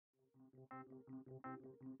Good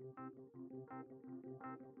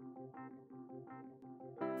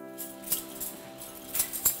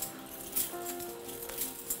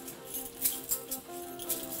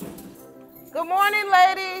morning,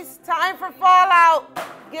 ladies. Time for fallout.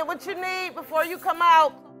 Get what you need before you come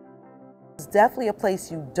out. It's definitely a place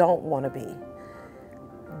you don't want to be.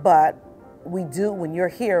 But we do, when you're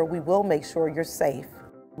here, we will make sure you're safe.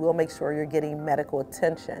 We'll make sure you're getting medical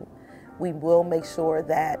attention. We will make sure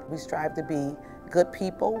that we strive to be good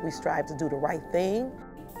people. We strive to do the right thing.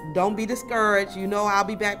 Don't be discouraged. You know I'll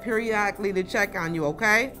be back periodically to check on you,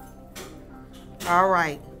 okay? All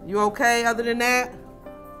right. You okay other than that?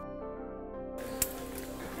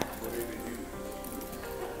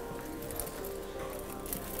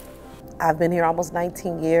 I've been here almost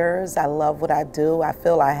 19 years. I love what I do. I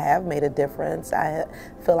feel I have made a difference. I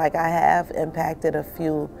feel like I have impacted a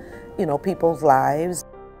few, people's lives.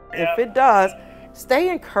 If it does, stay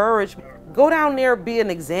encouraged. Go down there, be an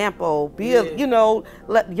example. There's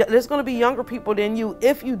going to be younger people than you.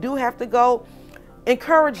 If you do have to go,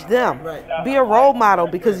 encourage them. Right. Be a role model,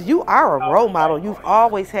 because you are a role model. You've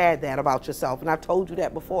always had that about yourself, and I've told you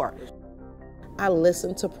that before. I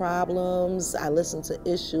listen to problems, I listen to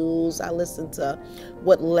issues, I listen to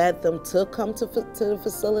what led them to come to the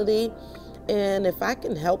facility. And if I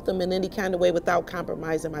can help them in any kind of way without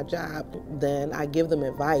compromising my job, then I give them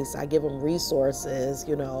advice, I give them resources,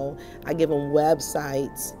 I give them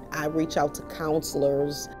websites, I reach out to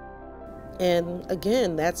counselors. And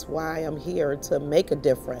again, that's why I'm here, to make a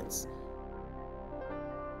difference.